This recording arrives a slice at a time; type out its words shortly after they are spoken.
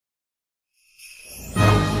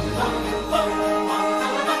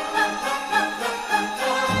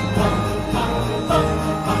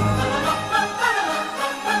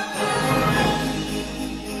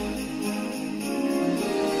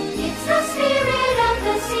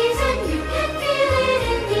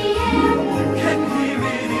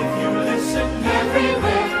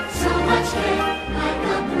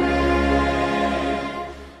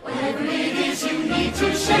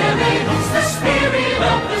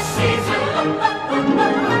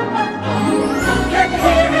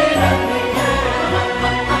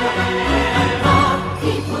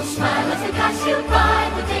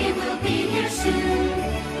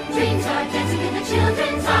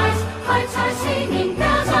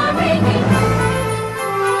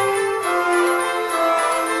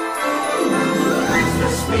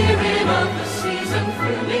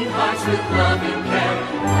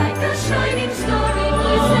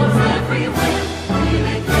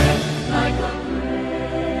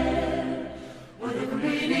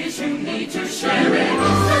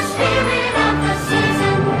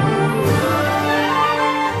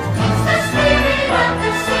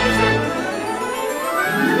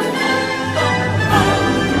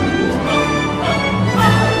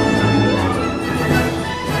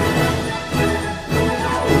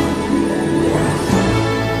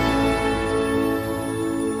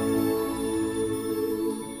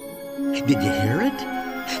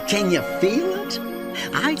Can you feel it?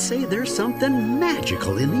 I'd say there's something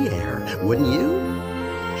magical in the air, wouldn't you?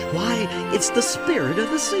 Why, it's the spirit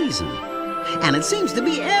of the season. And it seems to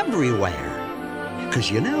be everywhere.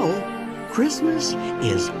 'Cause you know, Christmas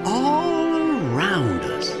is all around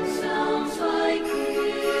us. Sounds like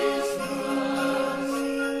Christmas.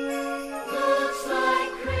 Looks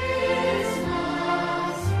like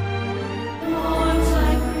Christmas. Warms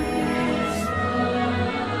like Christmas.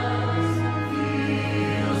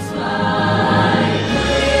 Feels like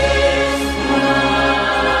Christmas.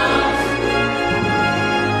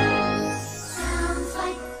 Sounds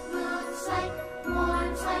like, looks like,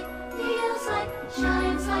 warms like, feels like,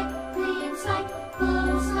 shines like, gleams like,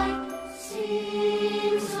 glows like,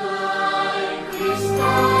 seems like Christmas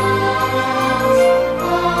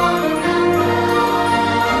all around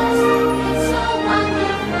us. It's so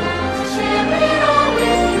wonderful to share it all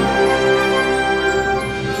with you.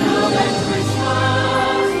 Now that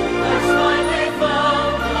Christmas has finally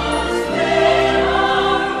found us, may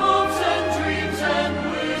our hopes and dreams and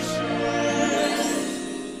wishes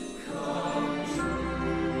come true.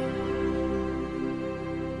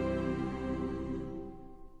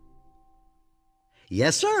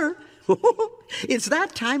 Yes, sir. It's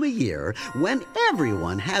that time of year when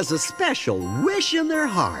everyone has a special wish in their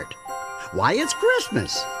heart. Why, it's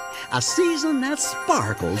Christmas, a season that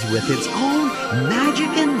sparkles with its own magic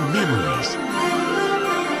and memories.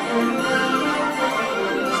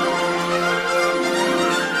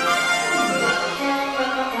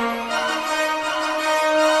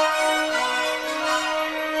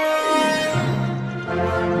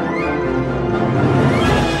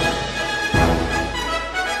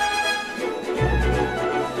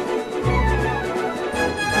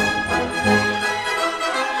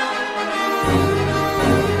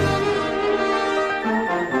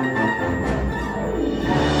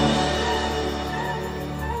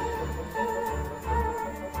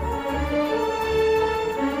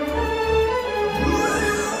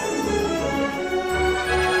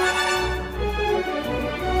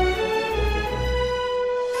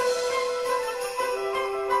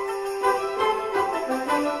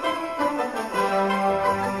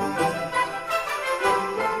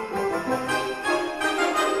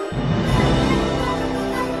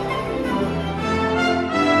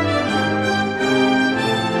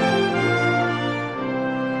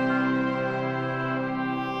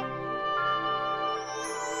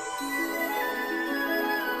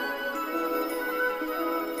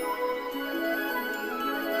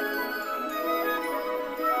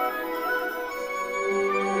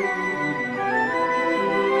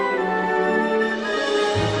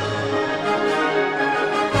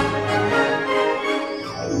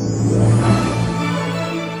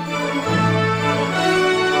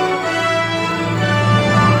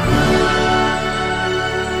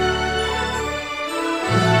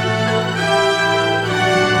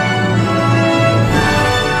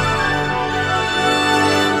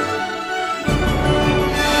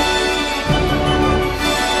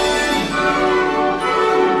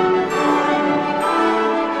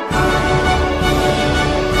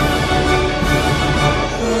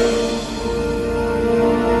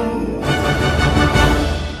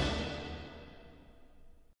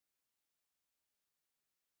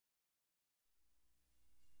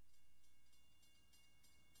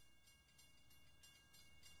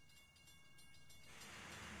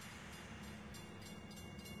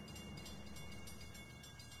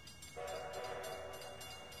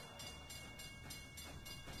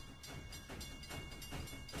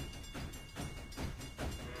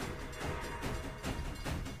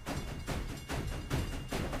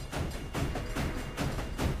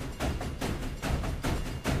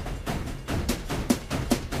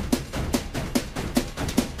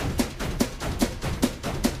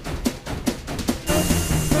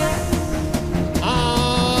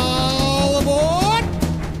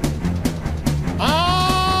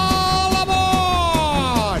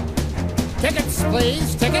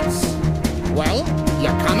 Please, tickets? Well,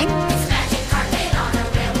 you're coming? This magic carpet on a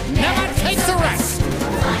wheel. Never takes a rest.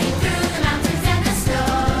 Flying through the mountains and the snow.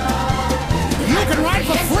 You can ride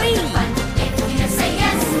for free. If you just say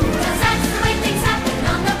yes, 'cause that's the way things happen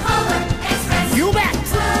on the Polar Express. You bet.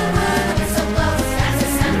 Woo woo, the whistle blows as the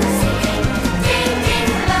sun is singing. Ding ding,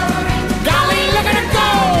 lowering. Golly, look at it go!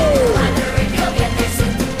 Wonder if you'll get there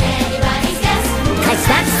soon. Anybody's guess. 'Cause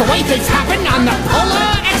that's the way things happen on the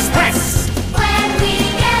Polar Express. When we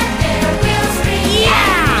get there, we'll scream.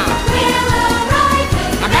 Yeah! We'll arrive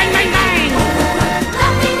with A bang, bang, bang!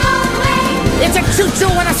 laughing all the way. It's a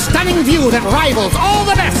choo-choo with a stunning view that rivals all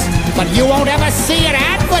the best, but you won't ever see it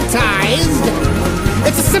advertised.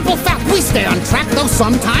 It's a simple fact. We stay on track, though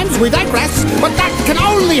sometimes we digress. But that can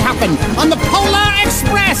only happen on the Polar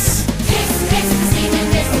Express.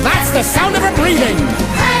 That's the sound of her breathing.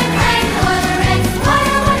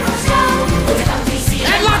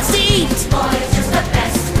 And lots to eat.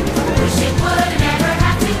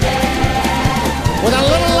 With a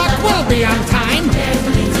little luck, we'll be on time.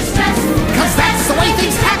 Cause that's the way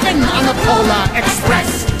things happen on the Polar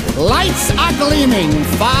Express. Lights are gleaming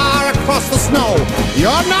far across the snow.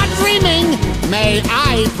 You're not dreaming. May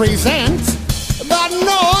I present the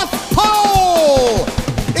North Pole?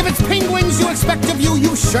 If it's penguins you expect to view,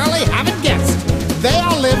 you surely haven't guessed. They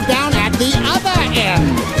all live down at the other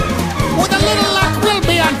end. With a little luck, we'll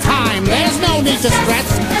be on time. There's no need to stress,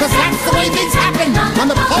 cause that's the way things happen on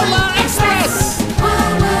the Polar Express.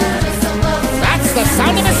 That's the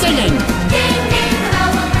sound of her singing.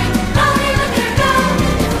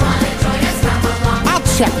 I'll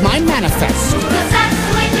check my manifest. Cause that's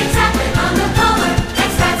the way things happen on the Polar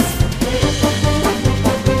Express.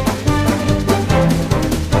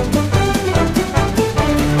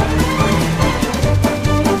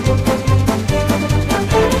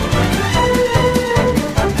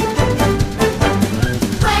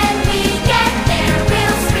 When we get there,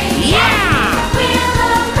 we'll scream. Yeah! We'll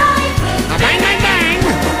arrive with Bang, bang, bang!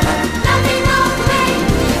 nothing wrong way.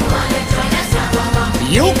 You wanna join us? Come along.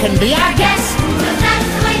 You can be our guest. Cause that's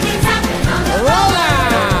the way things happen on the Roller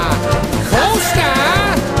Coaster,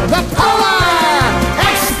 the Polar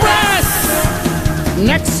Express.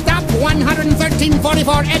 Next stop,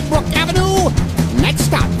 11344 Edbrook Avenue. Next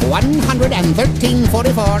stop,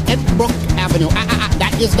 11344 Edbrook Avenue.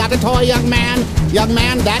 That is not a toy, young man. Young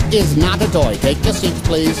man, that is not a toy. Take your seats,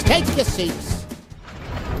 please. Take your seats.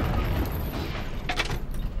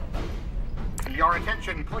 Your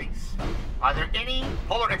attention, please. Are there any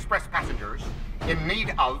Polar Express passengers in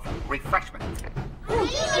need of refreshment?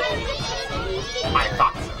 I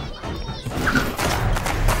thought so.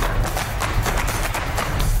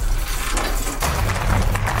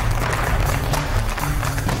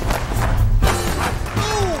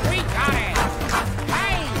 Ooh, we got it.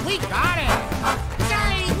 Hey, we got it.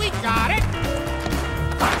 Say, we got it.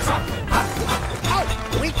 Oh,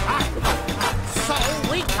 we got it. So,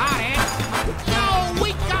 we got it. No,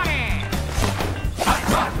 we got it.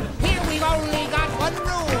 Here we've only got one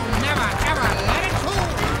rule. Never, ever let it cool.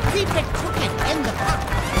 Keep it cooking in the pot.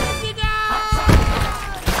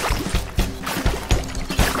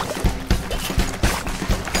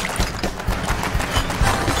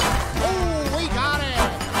 Oh, we got it.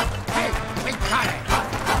 Hey, we got it.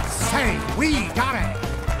 Say, we got it.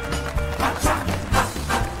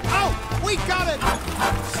 Oh, we got it.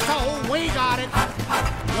 So, we got it.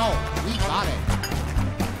 No, we got it.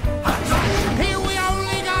 Here we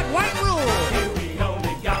only got one rule.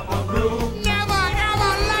 Never,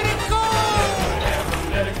 ever let it go.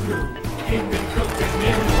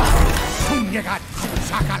 Soon you got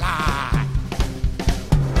chocolate. Hot, hot.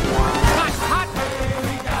 Hot, hot.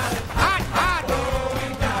 Hot, hot.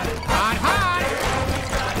 Hot, hot. Hot, hot.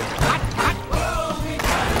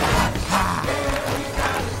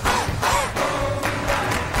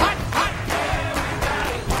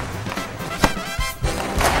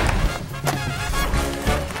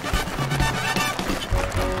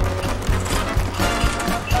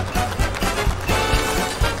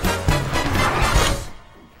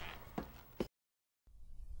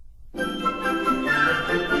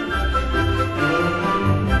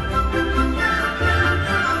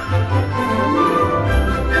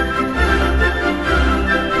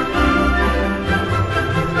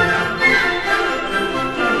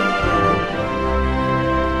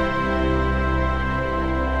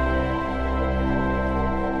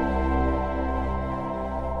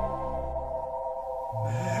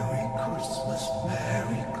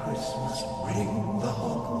 Merry Christmas, ring the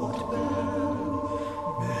Hogwarts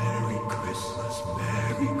bell. Merry Christmas,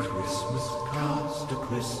 cast a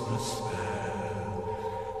Christmas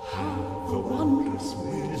spell. Have a wondrous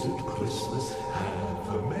wizard Christmas,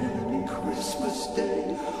 have a merry Christmas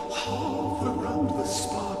day. Hover round the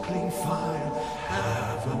sparkling fire,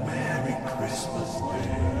 have a merry Christmas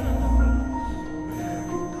day.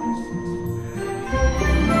 Merry Christmas.